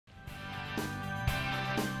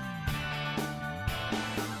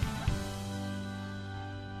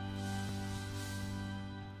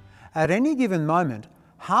At any given moment,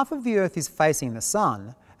 half of the Earth is facing the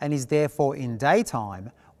Sun and is therefore in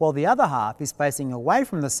daytime, while the other half is facing away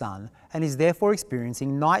from the Sun and is therefore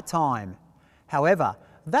experiencing nighttime. However,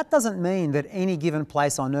 that doesn't mean that any given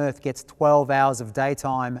place on Earth gets 12 hours of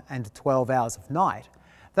daytime and 12 hours of night.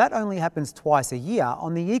 That only happens twice a year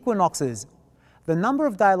on the equinoxes. The number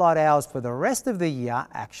of daylight hours for the rest of the year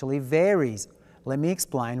actually varies. Let me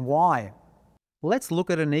explain why. Let's look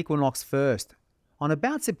at an equinox first. On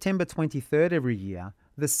about September 23rd every year,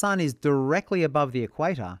 the Sun is directly above the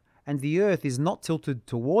equator and the Earth is not tilted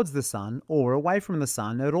towards the Sun or away from the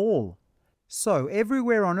Sun at all. So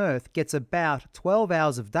everywhere on Earth gets about 12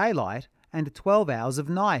 hours of daylight and 12 hours of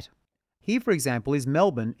night. Here, for example, is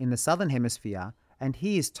Melbourne in the Southern Hemisphere, and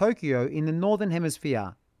here's Tokyo in the Northern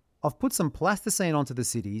Hemisphere. I've put some plasticine onto the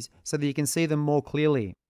cities so that you can see them more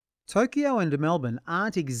clearly. Tokyo and Melbourne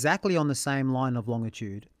aren't exactly on the same line of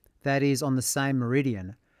longitude, that is, on the same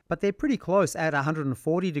meridian, but they're pretty close at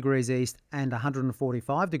 140 degrees east and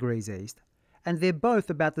 145 degrees east, and they're both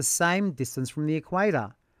about the same distance from the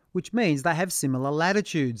equator, which means they have similar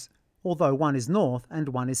latitudes, although one is north and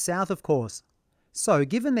one is south, of course. So,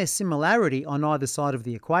 given their similarity on either side of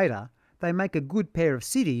the equator, they make a good pair of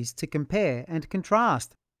cities to compare and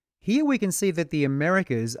contrast. Here we can see that the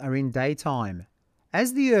Americas are in daytime.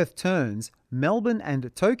 As the Earth turns, Melbourne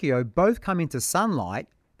and Tokyo both come into sunlight,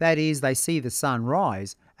 that is, they see the sun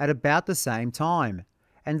rise, at about the same time.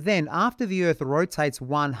 And then after the Earth rotates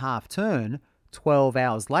one half turn, 12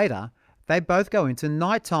 hours later, they both go into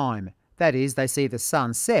nighttime, that is, they see the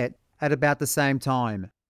sun set at about the same time.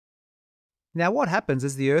 Now what happens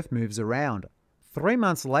as the Earth moves around? 3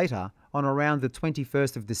 months later, on around the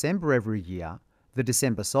 21st of December every year, the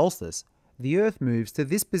December solstice, the Earth moves to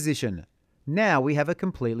this position. Now we have a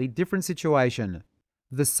completely different situation.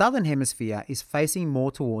 The Southern Hemisphere is facing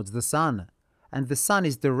more towards the Sun, and the Sun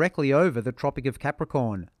is directly over the Tropic of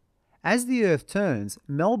Capricorn. As the Earth turns,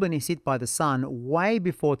 Melbourne is hit by the Sun way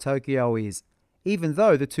before Tokyo is, even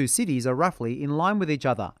though the two cities are roughly in line with each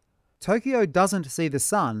other. Tokyo doesn't see the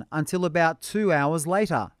Sun until about 2 hours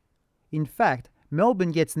later. In fact,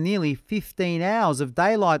 Melbourne gets nearly 15 hours of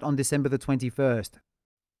daylight on December the 21st.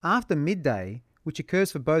 After midday, which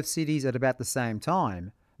occurs for both cities at about the same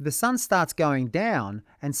time, the sun starts going down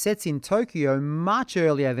and sets in Tokyo much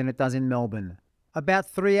earlier than it does in Melbourne. About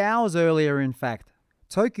 3 hours earlier, in fact.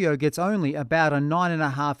 Tokyo gets only about a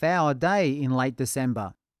 9.5 hour day in late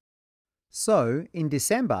December. So, in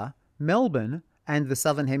December, Melbourne, and the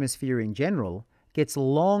Southern Hemisphere in general, gets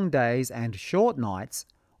long days and short nights,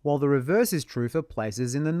 while the reverse is true for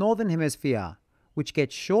places in the Northern Hemisphere, which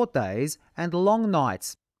gets short days and long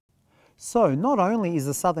nights. So not only is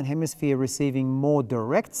the Southern Hemisphere receiving more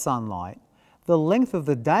direct sunlight, the length of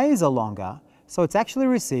the days are longer, so it's actually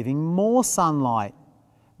receiving more sunlight.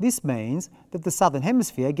 This means that the Southern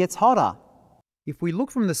Hemisphere gets hotter. If we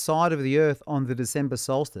look from the side of the Earth on the December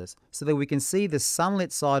solstice so that we can see the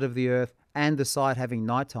sunlit side of the Earth and the side having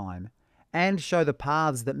nighttime, and show the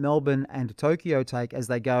paths that Melbourne and Tokyo take as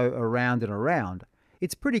they go around and around,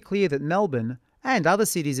 it's pretty clear that Melbourne, and other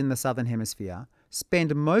cities in the Southern Hemisphere,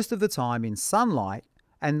 spend most of the time in sunlight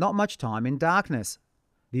and not much time in darkness.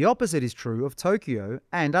 The opposite is true of Tokyo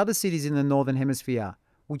and other cities in the Northern Hemisphere,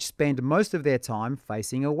 which spend most of their time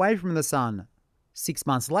facing away from the sun. 6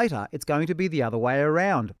 months later, it's going to be the other way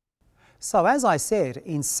around. So as I said,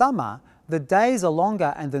 in summer, the days are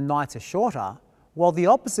longer and the nights are shorter, while the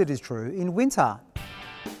opposite is true in winter.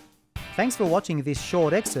 Thanks for watching this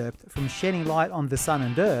short excerpt from Shedding Light on the Sun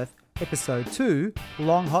and Earth, Episode 2,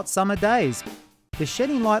 Long Hot Summer Days. The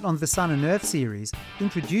Shedding Light on the Sun and Earth series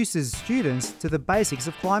introduces students to the basics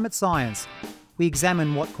of climate science. We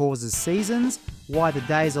examine what causes seasons, why the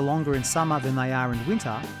days are longer in summer than they are in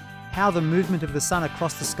winter, how the movement of the sun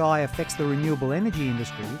across the sky affects the renewable energy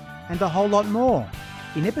industry, and a whole lot more.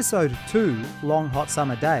 In Episode 2, Long Hot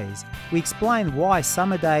Summer Days, we explain why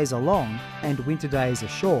summer days are long and winter days are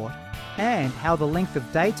short, and how the length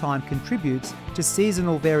of daytime contributes to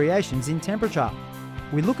seasonal variations in temperature.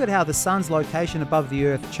 We look at how the sun's location above the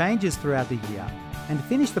Earth changes throughout the year, and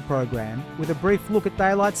finish the program with a brief look at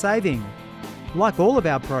daylight saving. Like all of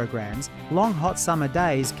our programs, Long Hot Summer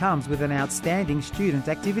Days comes with an outstanding student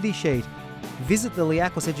activity sheet. Visit the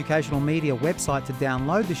Liakos Educational Media website to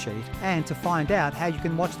download the sheet and to find out how you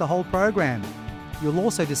can watch the whole program. You'll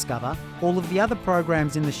also discover all of the other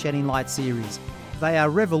programs in the Shedding Light series. They are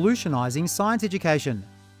revolutionising science education.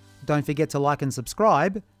 Don't forget to like and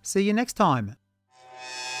subscribe. See you next time.